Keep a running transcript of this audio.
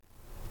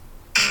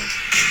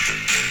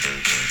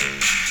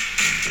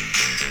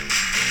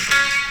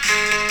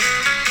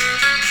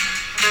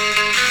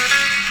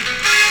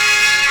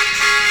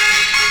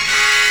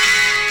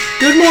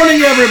Good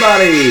morning,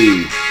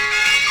 everybody,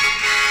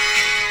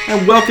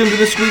 and welcome to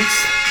this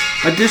week's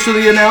edition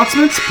of the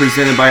announcements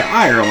presented by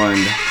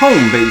Ireland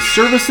Home-Based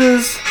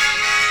Services.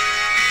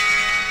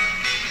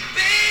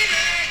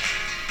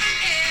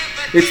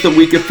 It's the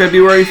week of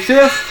February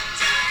 5th,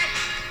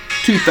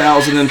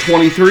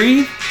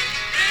 2023.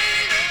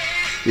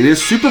 It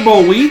is Super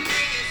Bowl week.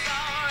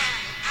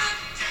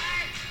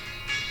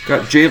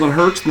 Got Jalen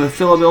Hurts and the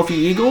Philadelphia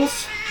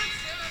Eagles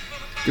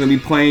going to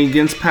be playing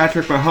against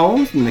Patrick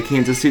Mahomes and the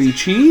Kansas City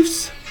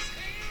Chiefs.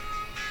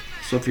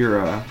 So if you're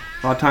a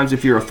lot of times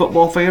if you're a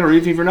football fan, or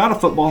even if you're not a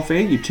football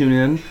fan, you tune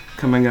in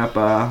coming up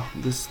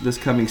this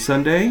coming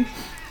Sunday.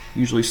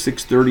 Usually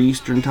 6:30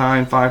 Eastern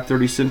Time,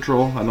 5:30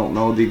 Central. I don't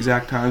know the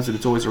exact times, but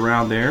it's always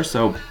around there.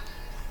 So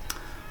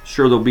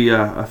sure there'll be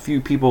a few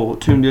people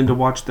tuned in to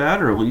watch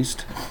that, or at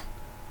least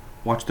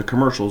watch the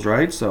commercials,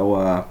 right?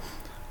 So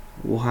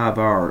we'll have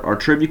our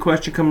trivia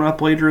question coming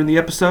up later in the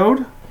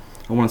episode.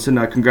 I want to send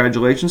out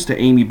congratulations to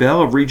Amy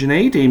Bell of Region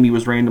 8. Amy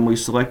was randomly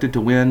selected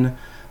to win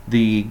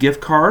the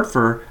gift card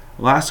for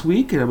last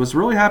week, and I was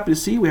really happy to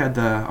see we had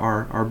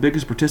our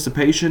biggest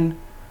participation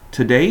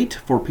to date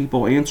for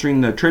people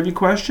answering the trivia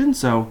question.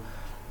 So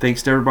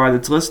thanks to everybody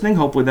that's listening.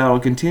 Hopefully that'll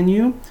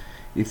continue.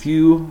 If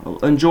you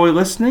enjoy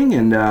listening,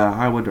 and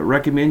I would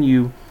recommend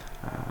you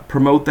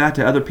promote that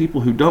to other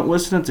people who don't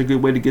listen. It's a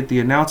good way to get the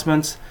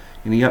announcements,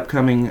 any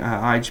upcoming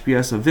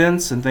IHPS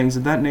events and things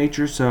of that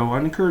nature. So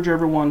I'd encourage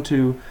everyone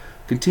to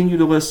continue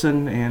to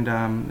listen and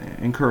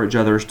encourage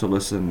others to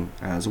listen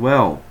as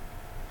well.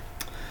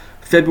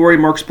 February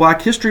marks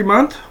Black History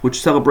Month, which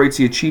celebrates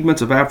the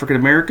achievements of African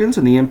Americans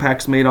and the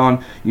impacts made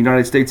on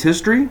United States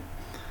history.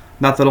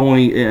 Not that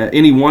only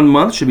any one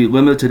month should be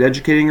limited to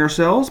educating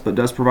ourselves, but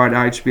does provide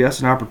IHPS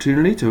an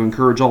opportunity to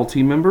encourage all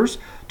team members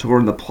to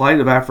learn the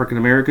plight of African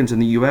Americans in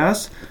the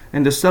U.S.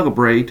 and to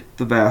celebrate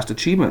the vast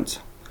achievements.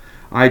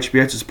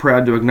 IHPS is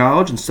proud to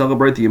acknowledge and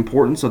celebrate the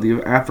importance of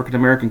the African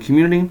American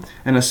community,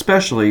 and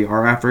especially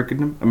our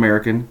African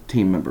American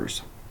team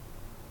members.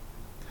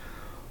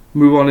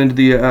 Move on into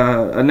the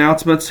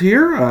announcements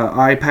here.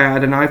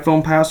 iPad and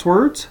iPhone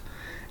passwords.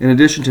 In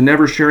addition to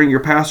never sharing your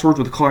passwords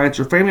with clients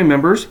or family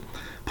members,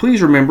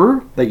 please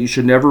remember that you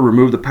should never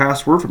remove the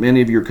password from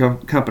any of your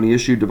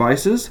company-issued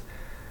devices.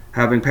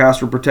 Having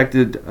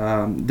password-protected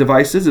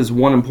devices is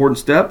one important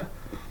step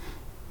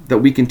that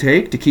we can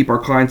take to keep our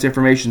clients'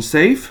 information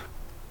safe.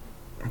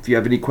 If you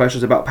have any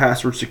questions about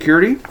password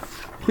security,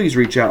 please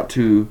reach out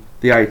to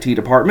the IT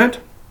department.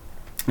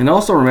 And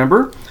also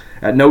remember,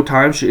 at no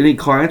time should any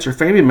clients or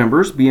family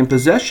members be in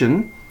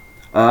possession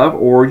of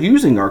or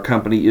using our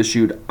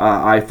company-issued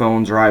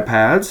iPhones or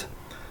iPads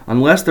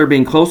unless they're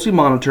being closely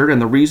monitored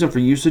and the reason for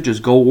usage is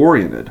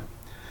goal-oriented.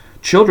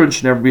 Children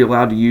should never be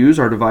allowed to use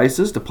our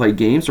devices to play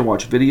games or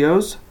watch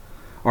videos.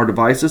 Our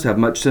devices have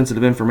much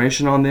sensitive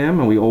information on them,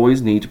 and we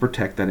always need to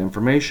protect that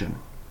information.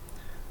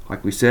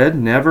 Like we said,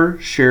 never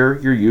share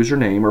your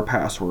username or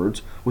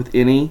passwords with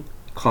any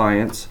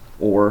clients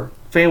or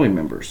family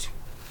members.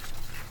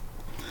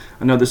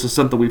 I know this is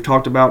something we've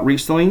talked about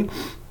recently.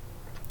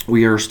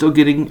 We are still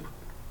getting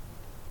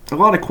a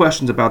lot of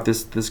questions about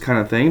this kind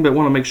of thing, but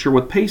want to make sure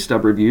with pay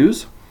stub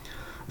reviews,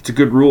 it's a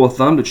good rule of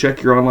thumb to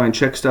check your online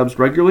check stubs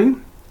regularly.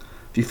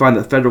 If you find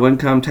that federal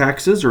income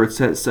taxes, or it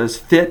says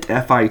FIT,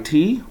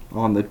 F-I-T,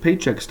 on the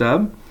paycheck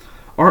stub,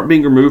 aren't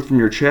being removed from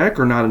your check,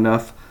 or not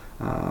enough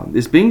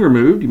is being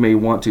removed, you may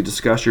want to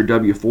discuss your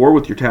W-4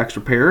 with your tax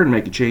preparer and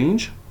make a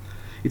change.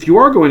 If you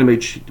are going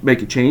to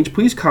make a change,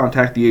 please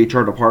contact the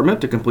HR department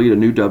to complete a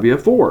new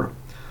W-4.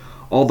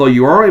 Although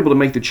you are able to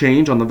make the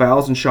change on the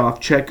Valzenshoff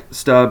check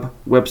stub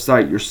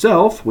website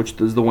yourself,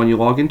 which is the one you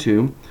log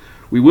into,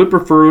 we would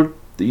prefer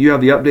that you have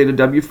the updated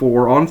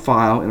W-4 on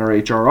file in our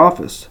HR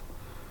office.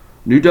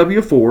 New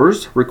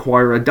W-4s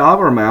require a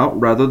dollar amount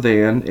rather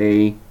than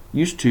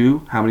used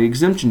to how many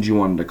exemptions you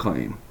wanted to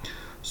claim.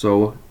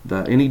 So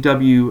any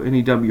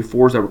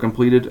W-4s that were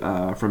completed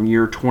from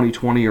year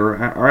 2020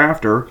 or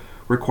after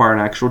require an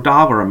actual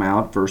dollar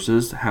amount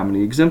versus how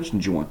many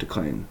exemptions you want to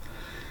claim.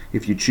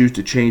 If you choose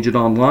to change it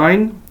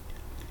online,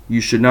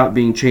 you should not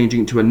be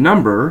changing to a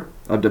number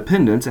of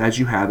dependents as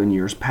you have in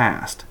years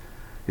past.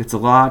 It's a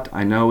lot.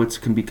 I know it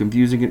can be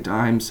confusing at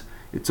times.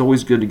 It's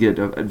always good to get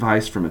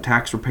advice from a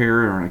tax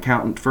preparer or an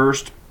accountant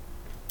first.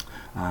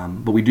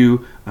 But we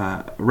do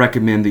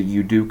recommend that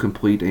you do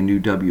complete a new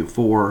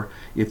W-4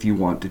 if you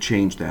want to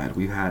change that.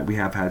 We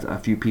have had a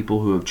few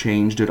people who have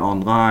changed it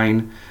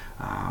online.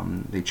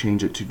 They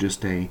changed it to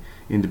just a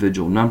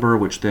individual number,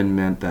 which then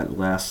meant that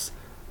less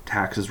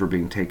taxes were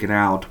being taken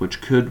out,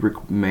 which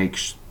could make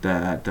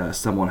that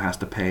someone has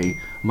to pay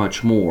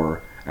much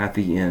more at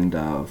the end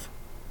of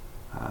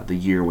the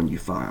year when you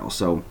file.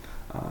 So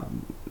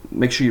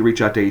make sure you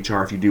reach out to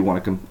HR if you do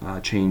want to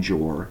change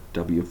your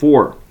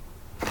W-4.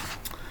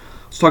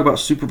 Let's talk about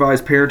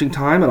supervised parenting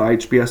time at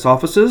IHPS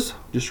offices.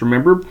 Just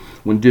remember,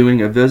 when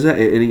doing a visit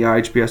at any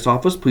IHPS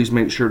office, please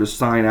make sure to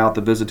sign out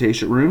the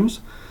visitation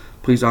rooms.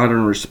 Please honor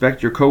and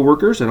respect your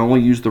coworkers and only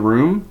use the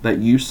room that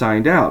you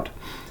signed out.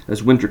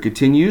 As winter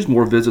continues,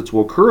 more visits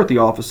will occur at the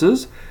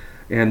offices,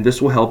 and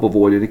this will help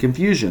avoid any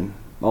confusion.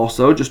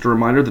 Also, just a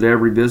reminder that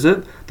every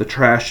visit, the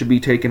trash should be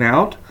taken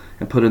out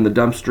and put in the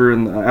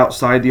dumpster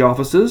outside the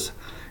offices.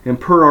 And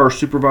per our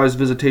supervised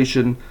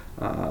visitation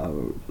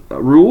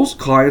rules,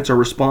 clients are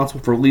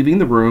responsible for leaving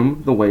the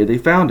room the way they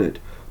found it.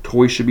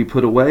 Toys should be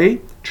put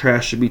away,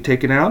 trash should be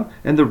taken out,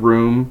 and the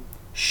room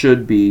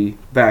should be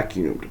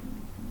vacuumed.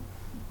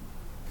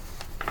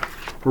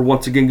 We're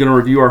once again going to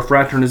review our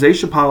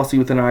fraternization policy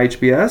within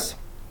IHBS.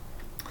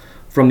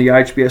 From the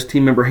IHBS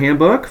Team Member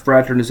Handbook,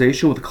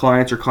 fraternization with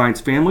clients or clients'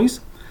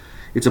 families.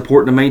 It's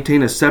important to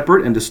maintain a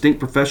separate and distinct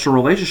professional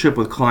relationship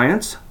with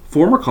clients,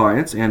 former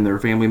clients, and their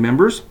family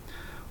members.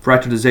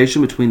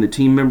 Fraternization between the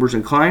team members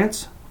and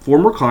clients,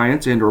 former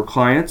clients and or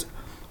clients,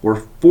 or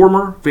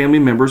former family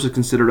members is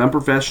considered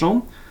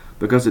unprofessional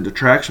because it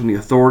detracts from the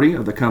authority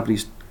of the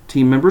company's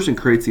team members and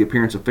creates the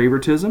appearance of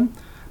favoritism,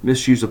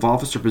 misuse of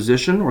office or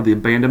position, or the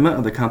abandonment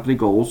of the company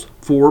goals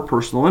for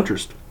personal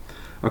interest.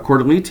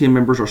 Accordingly, team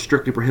members are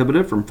strictly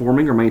prohibited from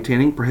forming or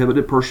maintaining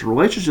prohibited personal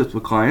relationships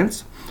with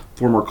clients,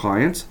 former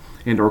clients,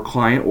 and or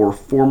client or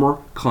former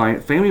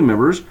client family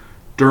members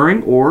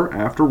during or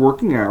after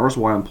working hours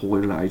while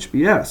employed at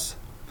IHBS.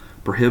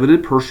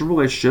 Prohibited personal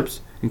relationships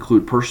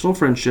include personal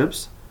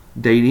friendships,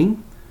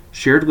 dating,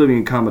 shared living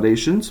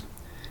accommodations,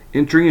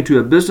 entering into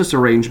a business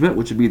arrangement,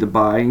 which would be the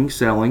buying,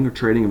 selling, or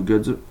trading of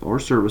goods or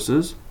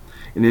services,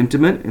 and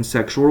intimate and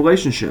sexual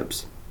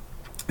relationships.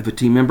 If a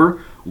team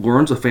member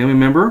learns a family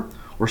member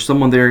or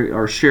someone they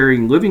are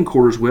sharing living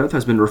quarters with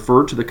has been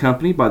referred to the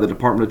company by the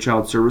Department of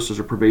Child Services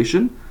or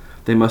Probation,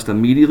 they must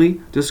immediately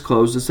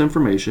disclose this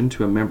information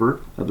to a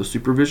member of the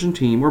supervision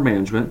team or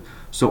management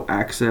so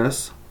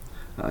access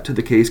to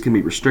the case can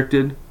be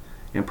restricted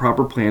and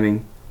proper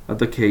planning of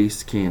the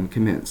case can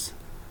commence.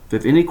 If you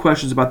have any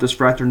questions about this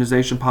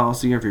fraternization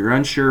policy or if you're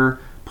unsure,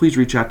 please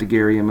reach out to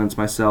Gary Emmons,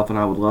 myself, and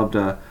I would love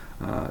to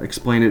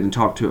explain it and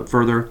talk to it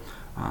further.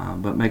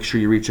 But make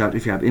sure you reach out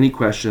if you have any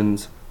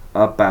questions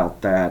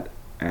about that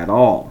at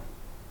all.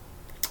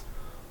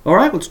 All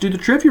right, let's do the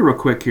trivia real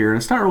quick here. And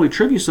it's not really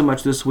trivia so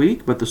much this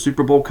week, but the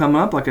Super Bowl coming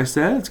up, like I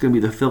said, it's going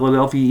to be the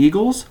Philadelphia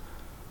Eagles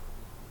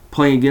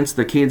playing against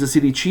the Kansas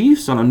City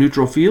Chiefs on a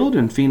neutral field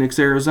in Phoenix,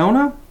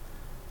 Arizona.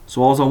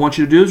 So all I want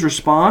you to do is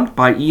respond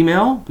by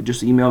email.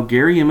 Just email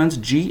Gary Emmons,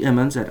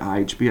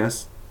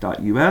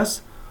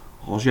 gemmons@ihbs.us.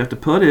 All you have to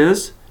put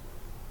is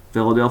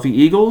Philadelphia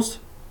Eagles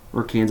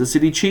or Kansas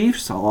City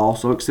Chiefs. I'll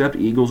also accept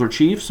Eagles or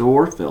Chiefs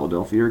or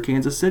Philadelphia or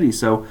Kansas City.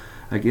 So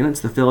again, it's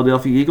the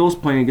Philadelphia Eagles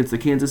playing against the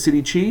Kansas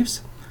City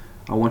Chiefs.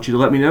 I want you to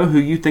let me know who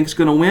you think is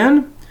going to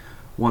win.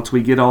 Once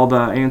we get all the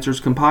answers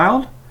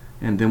compiled,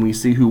 and then we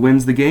see who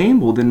wins the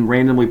game, we'll then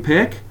randomly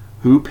pick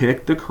who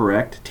picked the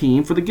correct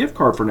team for the gift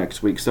card for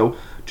next week. So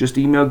just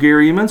email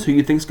Gary Emmons who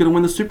you think is going to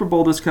win the Super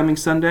Bowl this coming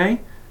Sunday,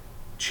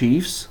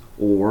 Chiefs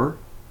or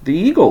the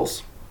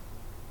Eagles.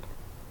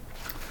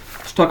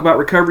 Let's talk about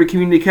Recovery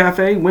Community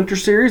Cafe Winter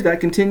Series. That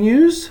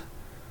continues.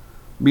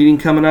 Meeting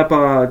coming up,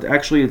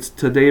 actually it's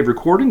today of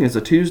recording, is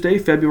a Tuesday,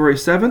 February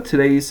 7th.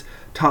 Today's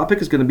topic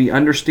is going to be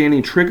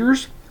understanding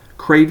triggers,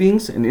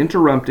 cravings, and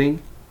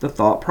interrupting the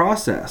thought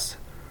process.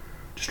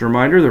 Just a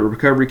reminder that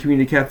Recovery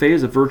Community Cafe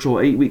is a virtual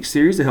 8-week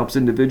series that helps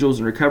individuals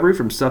in recovery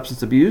from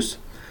substance abuse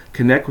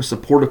connect with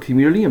supportive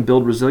community and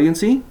build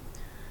resiliency.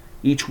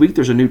 Each week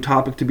there's a new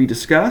topic to be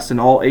discussed, and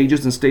all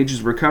ages and stages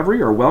of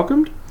recovery are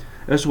welcomed,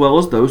 as well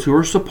as those who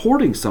are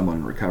supporting someone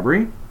in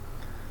recovery.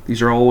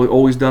 These are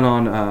always done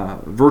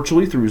on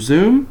virtually through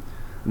Zoom,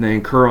 and they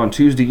occur on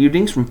Tuesday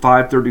evenings from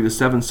 5:30 to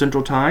 7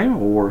 Central Time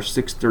or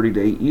 6:30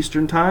 to 8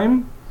 Eastern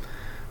Time.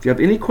 If you have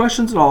any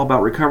questions at all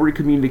about Recovery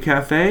Community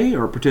Cafe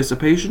or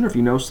participation, or if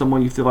you know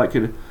someone you feel like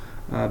could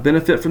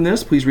benefit from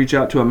this, please reach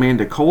out to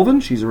Amanda Colvin.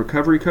 She's a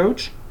recovery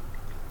coach.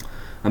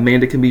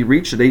 Amanda can be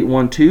reached at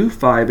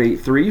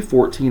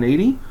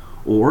 812-583-1480,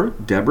 or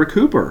Deborah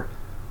Cooper.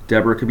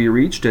 Deborah can be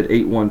reached at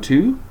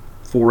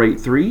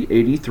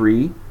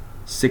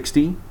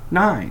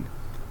 812-483-8369.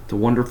 It's a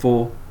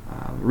wonderful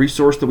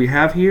resource that we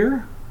have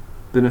here.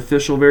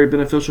 Beneficial, very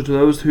beneficial to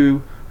those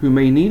who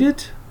may need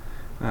it.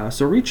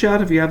 So reach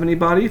out if you have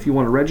anybody, if you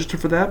want to register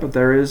for that. But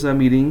there is a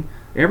meeting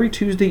every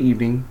Tuesday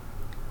evening.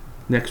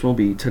 Next will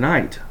be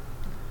tonight.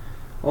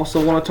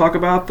 Also want to talk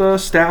about the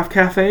Staff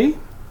Cafe.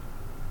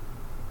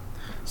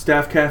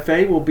 Staff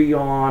Cafe will be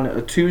on a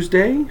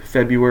Tuesday,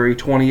 February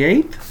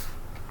 28th.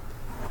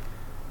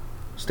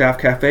 Staff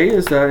Cafe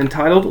is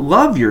entitled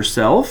Love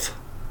Yourself.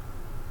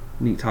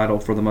 Neat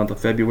title for the month of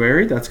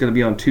February. That's going to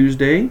be on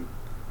Tuesday,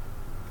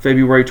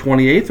 February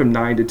 28th from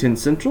 9 to 10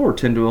 Central or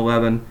 10 to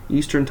 11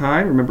 Eastern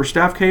Time. Remember,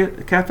 Staff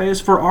Cafe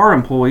is for our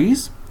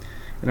employees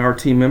and our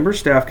team members.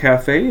 Staff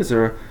Cafe is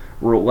a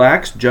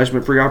relaxed,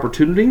 judgment-free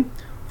opportunity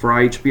for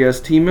IHBS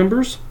team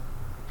members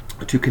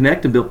to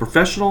connect and build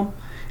professional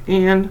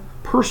and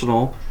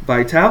personal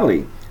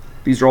vitality.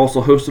 These are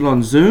also hosted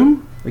on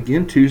Zoom.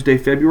 Again, Tuesday,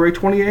 February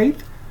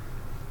 28th.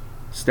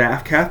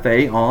 Staff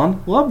Cafe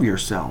on Love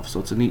Yourself. So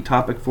it's a neat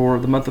topic for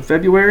the month of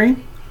February. I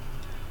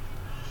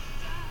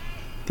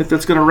think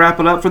that's going to wrap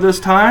it up for this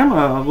time.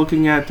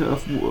 Looking at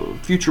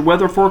future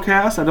weather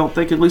forecasts, I don't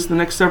think, at least in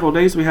the next several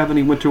days, we have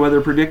any winter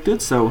weather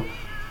predicted. So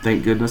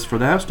thank goodness for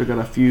that. Still got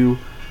a few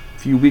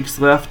weeks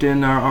left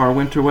in our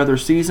winter weather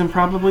season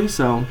probably,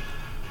 so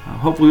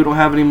hopefully we don't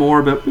have any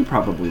more, but we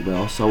probably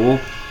will. So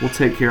we'll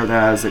take care of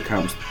that as it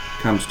comes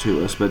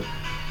to us. But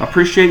I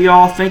appreciate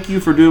y'all. Thank you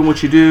for doing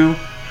what you do.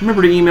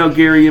 Remember to email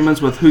Gary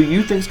Emmons with who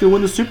you think's going to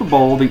win the Super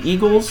Bowl, the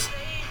Eagles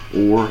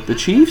or the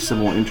Chiefs,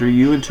 and we'll enter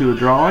you into a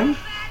drawing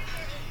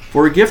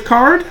for a gift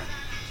card.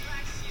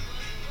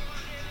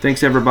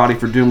 Thanks everybody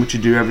for doing what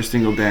you do every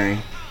single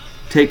day.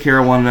 Take care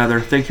of one another.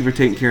 Thank you for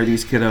taking care of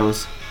these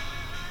kiddos.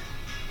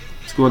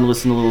 Let's go ahead and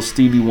listen to a little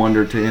Stevie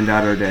Wonder to end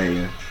out our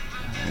day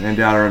and end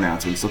out our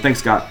announcements. So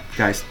thanks,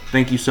 guys.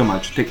 Thank you so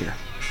much. Take care.